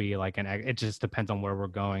that'll be like it just depends on where we're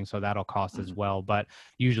going. So that'll cost as well. But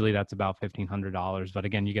usually that's about $1,500. But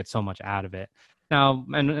again, you get so much out of it. Now,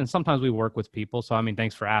 and sometimes we work with people. So I mean,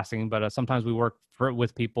 thanks for asking. But sometimes we work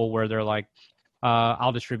with people where they're like,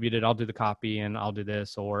 I'll distribute it, I'll do the copy, and I'll do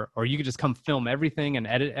this, or you could just come film everything and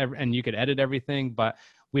edit, and you could edit everything, but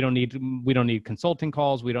we don't need consulting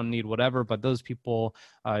calls, we don't need whatever. But those people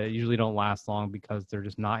usually don't last long because they're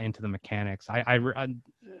just not into the mechanics. I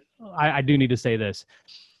do need to say this: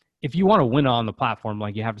 if you want to win on the platform,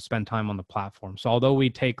 like, you have to spend time on the platform. So although we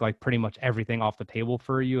take like pretty much everything off the table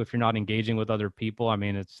for you, if you're not engaging with other people, I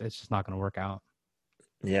mean, it's just not going to work out.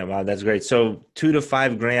 Yeah, wow, that's great. So $2 to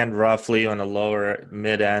 $5 grand roughly on a lower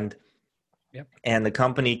mid end. Yep. And the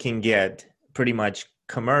company can get pretty much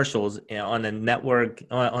commercials on the network,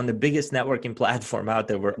 on the biggest networking platform out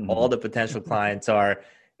there, where all the potential clients are,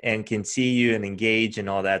 and can see you and engage and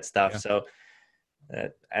all that stuff. Yeah. So,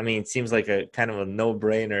 I mean, it seems like a kind of a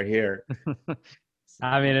no-brainer here.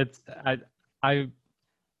 I mean,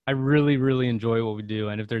 I really, really enjoy what we do.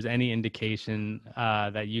 And if there's any indication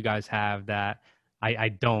that you guys have that I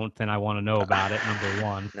don't, then I want to know about it, number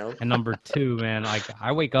one. Nope. And number two, man, like,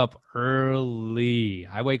 I wake up early.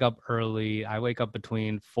 I wake up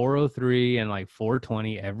between 4:03 and like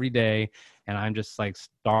 4:20 every day. And I'm just like,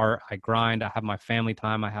 I grind. I have my family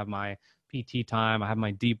time. I have my PT time. I have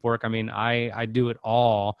my deep work. I mean, I do it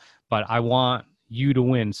all, but I want you to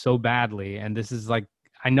win so badly. And this is like,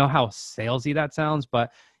 I know how salesy that sounds,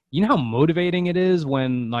 but you know how motivating it is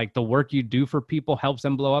when like the work you do for people helps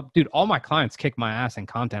them blow up? Dude, all my clients kick my ass in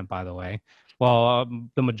content, by the way. Well,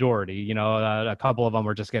 the majority, you know, a couple of them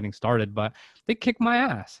are just getting started, but they kick my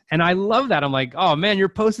ass. And I love that. I'm like, oh man, your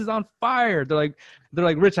post is on fire. They're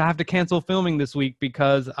like, Rich, I have to cancel filming this week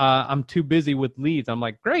because I'm too busy with leads. I'm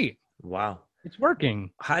like, great. Wow. It's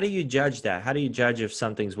working. How do you judge that? How do you judge if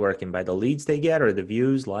something's working? By the leads they get or the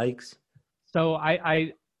views, likes? So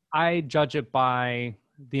I judge it by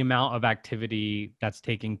the amount of activity that's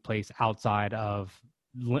taking place outside of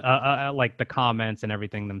like the comments and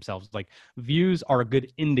everything themselves. Like, views are a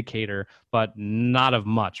good indicator, but not of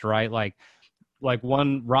much, right? Like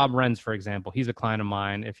one Rob Renz, for example, he's a client of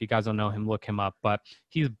mine. If you guys don't know him, look him up, but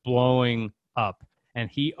he's blowing up. And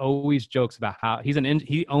he always jokes about how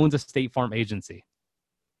he owns a State Farm agency.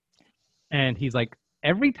 And he's like,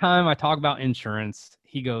 every time I talk about insurance,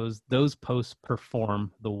 he goes, those posts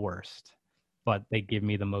perform the worst, but they give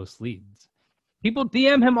me the most leads. People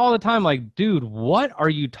DM him all the time like, dude, what are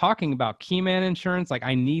you talking about? Keyman Insurance? Like,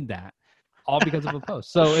 I need that. All because of a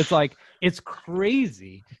post. So it's like, it's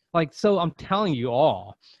crazy. Like, so I'm telling you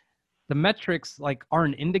all, the metrics like are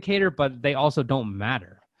an indicator, but they also don't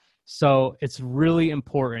matter. So it's really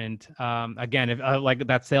important. Again, if like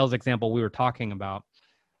that sales example we were talking about,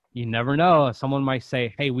 you never know. Someone might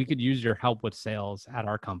say, hey, we could use your help with sales at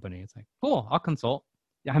our company. It's like, cool, I'll consult.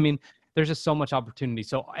 I mean, there's just so much opportunity.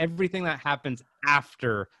 So everything that happens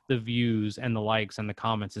after the views and the likes and the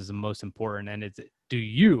comments is the most important. And it's, do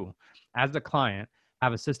you, as a client,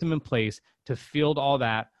 have a system in place to field all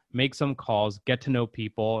that, make some calls, get to know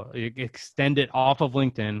people, extend it off of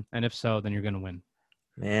LinkedIn? And if so, then you're going to win.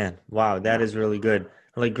 Man, wow, that is really good.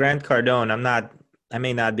 Like Grant Cardone, I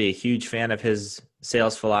may not be a huge fan of his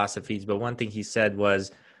sales philosophies, but one thing he said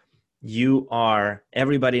was,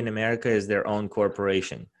 everybody in America is their own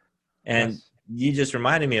corporation. And yes. You just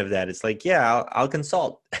reminded me of that. It's like, yeah, I'll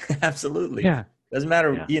consult. Absolutely. Yeah. Doesn't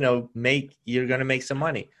matter, yeah. You're going to make some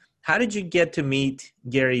money. How did you get to meet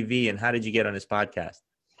Gary Vee, and how did you get on his podcast?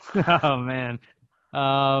 Oh man.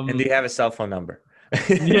 And do you have a cell phone number?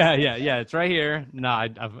 Yeah. It's right here. No,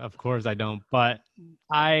 of course I don't, but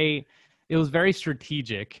it was very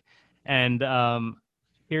strategic. And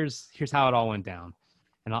here's how it all went down.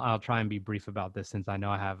 And I'll try and be brief about this since I know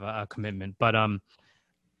I have a commitment. But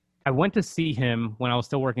I went to see him when I was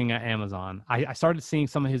still working at Amazon. I started seeing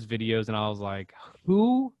some of his videos, and I was like,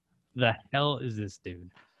 who the hell is this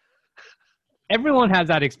dude? everyone has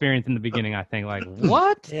that experience in the beginning, I think. Like,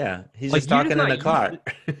 what? Yeah, he's Like, just talking in the car.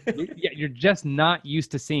 Yeah, you're just not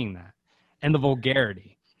used to seeing that. And the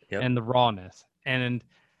vulgarity Yep. and the rawness. And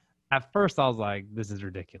at first I was like, this is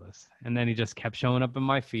ridiculous. And then he just kept showing up in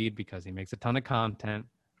my feed because he makes a ton of content.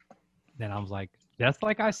 Then I was like, just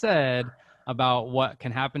like I said about what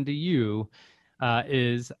can happen to you,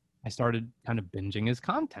 is I started kind of binging his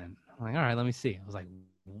content. I'm like, all right, let me see. I was like,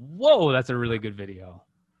 whoa, that's a really good video.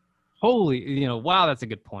 Holy, wow, that's a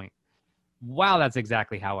good point. Wow, that's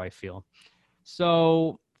exactly how I feel.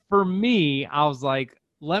 So for me, I was like,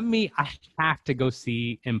 I have to go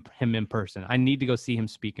see him in person. I need to go see him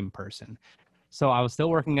speak in person. So I was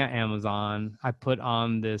still working at Amazon. I put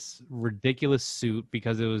on this ridiculous suit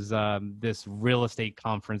because it was this real estate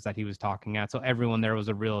conference that he was talking at. So everyone there was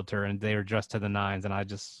a realtor and they were dressed to the nines. And I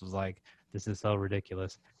just was like, this is so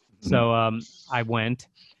ridiculous. So I went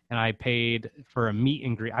and I paid for a meet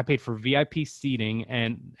and greet. I paid for VIP seating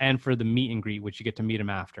and for the meet and greet, which you get to meet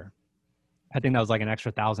him after. I think that was like an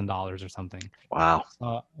extra $1,000 or something. Wow.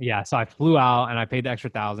 Yeah. So I flew out and I paid the extra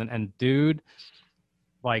 1,000. And dude,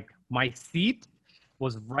 like my seat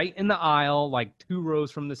was right in the aisle, like 2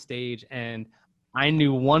 rows from the stage. And I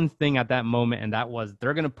knew one thing at that moment, and that was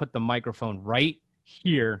they're going to put the microphone right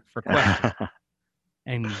here for questions.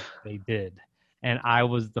 And they did. And I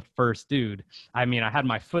was the first dude. I mean, I had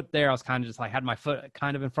my foot there. I was kind of just like, had my foot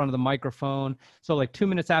kind of in front of the microphone. So like 2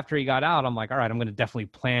 minutes after he got out, I'm like, all right, I'm going to definitely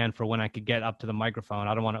plan for when I could get up to the microphone.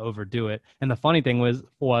 I don't want to overdo it. And the funny thing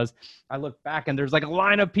was I looked back and there's like a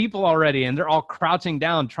line of people already and they're all crouching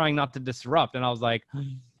down, trying not to disrupt. And I was like,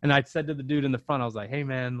 and I said to the dude in the front, I was like, hey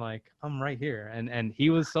man, like I'm right here. And he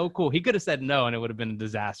was so cool. He could have said no and it would have been a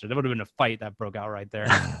disaster. There would have been a fight that broke out right there.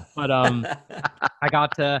 But I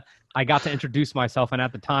got to introduce myself. And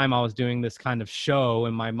at the time I was doing this kind of show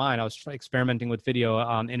in my mind. I was experimenting with video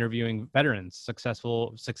on interviewing veterans,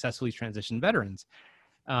 successfully transitioned veterans,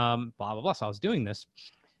 blah, blah, blah. So I was doing this.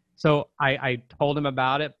 So I told him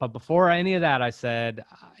about it. But before any of that, I said,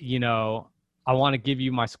 I want to give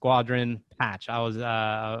you my squadron patch. I was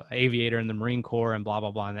an aviator in the Marine Corps and blah,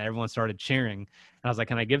 blah, blah. And everyone started cheering. And I was like,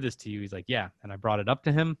 can I give this to you? He's like, yeah. And I brought it up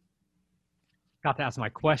to him. Got to ask my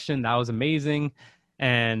question. That was amazing.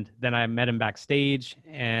 And then I met him backstage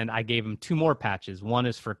and I gave him 2 more patches. One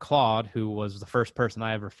is for Claude, who was the first person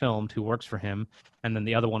I ever filmed who works for him. And then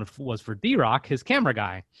the other one was for D-Rock, his camera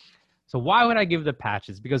guy. So why would I give the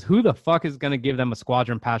patches? Because who the fuck is going to give them a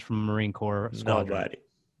squadron patch from a Marine Corps squadron?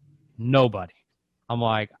 Nobody. I'm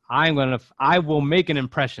like, I will make an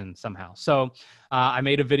impression somehow. So I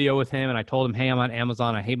made a video with him and I told him, hey, I'm on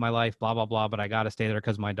Amazon. I hate my life, blah, blah, blah, but I got to stay there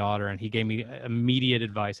because of my daughter. And he gave me immediate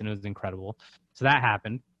advice and it was incredible. So that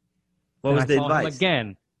happened. What was the advice?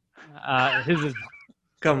 Again, his is,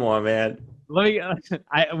 come on, man. we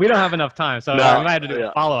don't have enough time. So I might have to do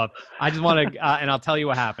a follow-up. I just want to, and I'll tell you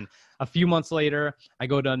what happened. A few months later, I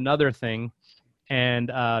go to another thing and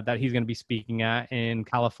that he's going to be speaking at in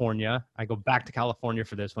California. I go back to California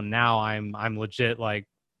for this one. Now I'm legit like,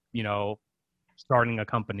 starting a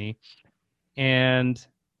company. And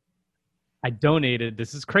I donated.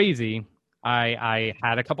 This is crazy. I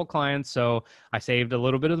had a couple clients, so I saved a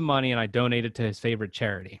little bit of the money and I donated to his favorite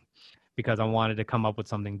charity because I wanted to come up with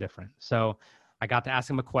something different. So I got to ask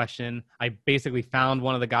him a question. I basically found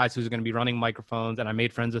one of the guys who's going to be running microphones and I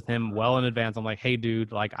made friends with him well in advance. I'm like, hey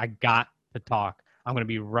dude, like I got to talk. I'm going to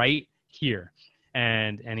be right here.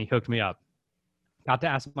 And he hooked me up. Got to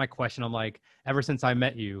ask my question. I'm like, ever since I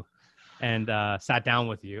met you and sat down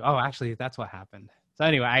with you. Oh, actually, that's what happened. So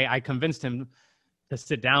anyway, I convinced him to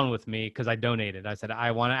sit down with me because I donated. I said,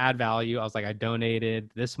 I want to add value. I was like, I donated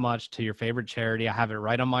this much to your favorite charity. I have it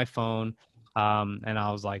right on my phone. And I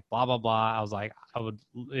was like, blah, blah, blah. I was like,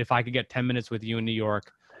 if I could get 10 minutes with you in New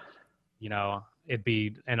York, it'd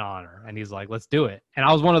be an honor. And he's like, let's do it. And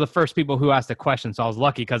I was one of the first people who asked a question. So I was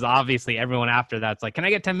lucky because obviously everyone after that's like, can I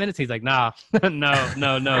get 10 minutes? He's like, nah, no.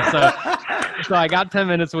 So I got 10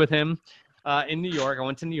 minutes with him in New York. I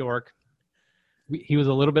went to New York. He was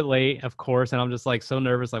a little bit late, of course. And I'm just like so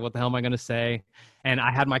nervous. Like, what the hell am I going to say? And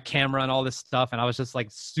I had my camera and all this stuff. And I was just like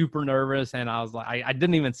super nervous. And I was like, I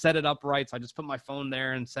didn't even set it up right. So I just put my phone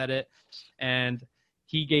there and set it. And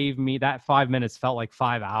he gave me that 5 minutes felt like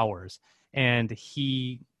 5 hours. And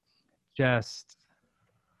he just,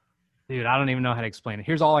 dude, I don't even know how to explain it.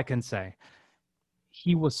 Here's all I can say.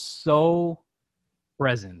 He was so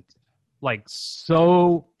present,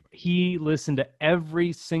 he listened to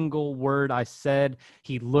every single word I said.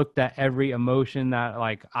 He looked at every emotion that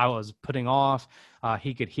like I was putting off.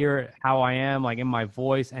 He could hear it, how I am, like in my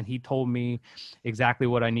voice. And he told me exactly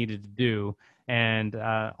what I needed to do. And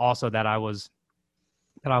also that I was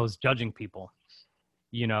judging people.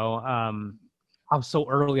 You know, I was so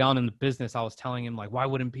early on in the business. I was telling him like, why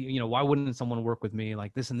wouldn't someone work with me?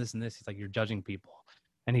 Like this and this and this. He's like, you're judging people.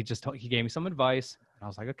 And he gave me some advice. And I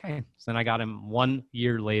was like, okay. So then I got him 1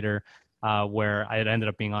 year later, where I had ended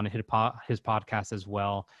up being on his podcast as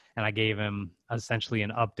well. And I gave him essentially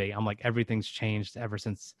an update. I'm like, everything's changed ever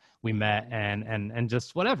since we met and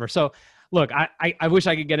just whatever. So look, I wish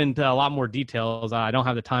I could get into a lot more details. I don't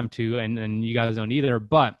have the time to, and you guys don't either.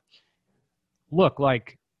 But look,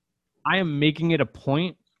 like, I am making it a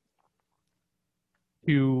point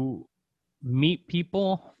to meet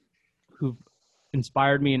people who've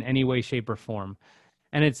inspired me in any way, shape, or form.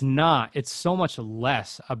 And it's so much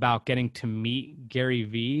less about getting to meet Gary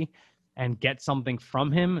Vee and get something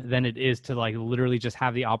from him than it is to like literally just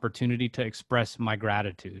have the opportunity to express my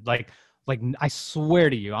gratitude. Like I swear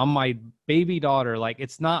to you, I'm my baby daughter. Like,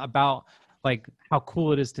 it's not about like how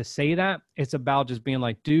cool it is to say that. It's about just being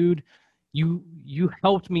like, dude, you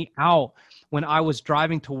helped me out when I was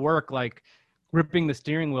driving to work, like gripping the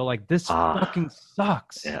steering wheel, like this fucking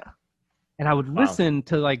sucks. Yeah. And I would listen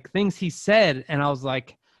to like things he said, and I was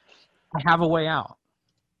like, I have a way out.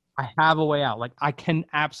 I have a way out. Like, I can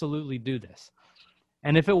absolutely do this.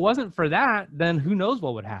 And if it wasn't for that, then who knows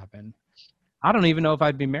what would happen? I don't even know if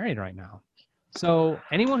I'd be married right now. So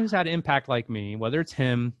anyone who's had impact like me, whether it's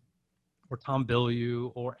him or Tom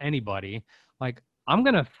Bilyeu or anybody, like, I'm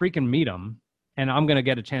going to freaking meet them, and I'm going to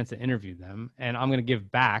get a chance to interview them, and I'm going to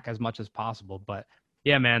give back as much as possible. But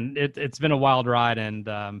yeah, man, it's been a wild ride. And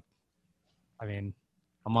I mean,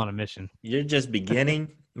 I'm on a mission. You're just beginning,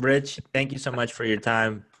 Rich. Thank you so much for your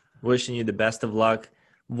time. Wishing you the best of luck.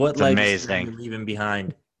 What legacy are you leaving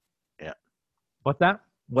behind? Yeah. What's that?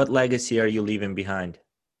 What legacy are you leaving behind?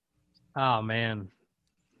 Oh man.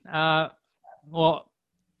 Well,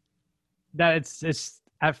 that it's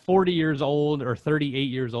at 40 years old or 38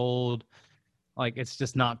 years old, like, it's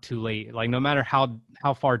just not too late. Like, no matter how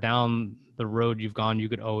far down the road you've gone, you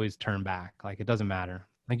could always turn back. Like, it doesn't matter.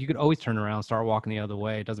 Like, you could always turn around, start walking the other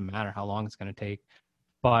way. It doesn't matter how long it's going to take.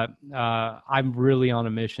 But I'm really on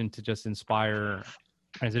a mission to just inspire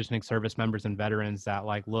transitioning service members and veterans that,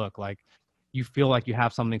 like, look, like, you feel like you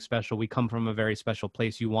have something special. We come from a very special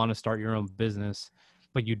place. You want to start your own business,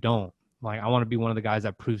 but you don't. Like, I want to be one of the guys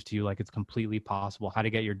that proves to you, like, it's completely possible, how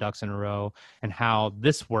to get your ducks in a row, and how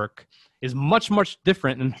this work is much, much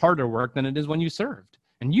different and harder work than it is when you served.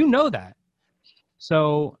 And you know that.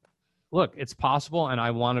 So look, it's possible. And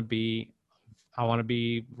I want to be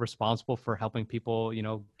responsible for helping people, you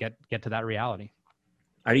know, get to that reality.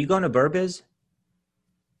 Are you going to Burbiz?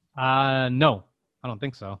 No, I don't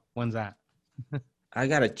think so. When's that? I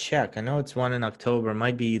got to check. I know it's one in October. It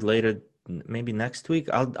might be later, maybe next week.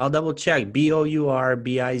 I'll double check.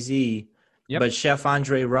 Bourbiz. Yep. But Chef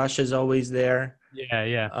Andre Rush is always there.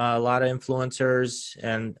 Yeah. A lot of influencers,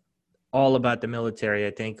 and all about the military.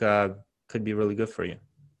 I think could be really good for you.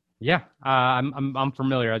 Yeah, I'm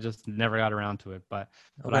familiar. I just never got around to it, but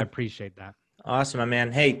I appreciate that. Awesome, my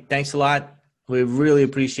man. Hey, thanks a lot. We really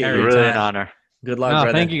appreciate it. Really an honor. Good luck,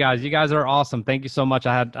 brother. Thank you, guys. You guys are awesome. Thank you so much.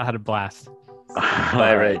 I had a blast.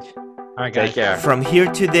 Bye, Rich. All right, guys. Take care. From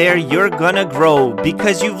here to there, you're gonna grow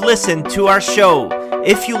because you've listened to our show.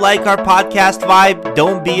 If you like our podcast vibe,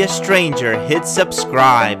 don't be a stranger. Hit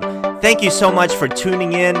subscribe. Thank you so much for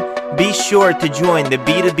tuning in. Be sure to join the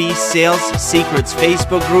B2B Sales Secrets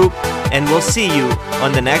Facebook group, and we'll see you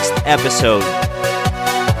on the next episode.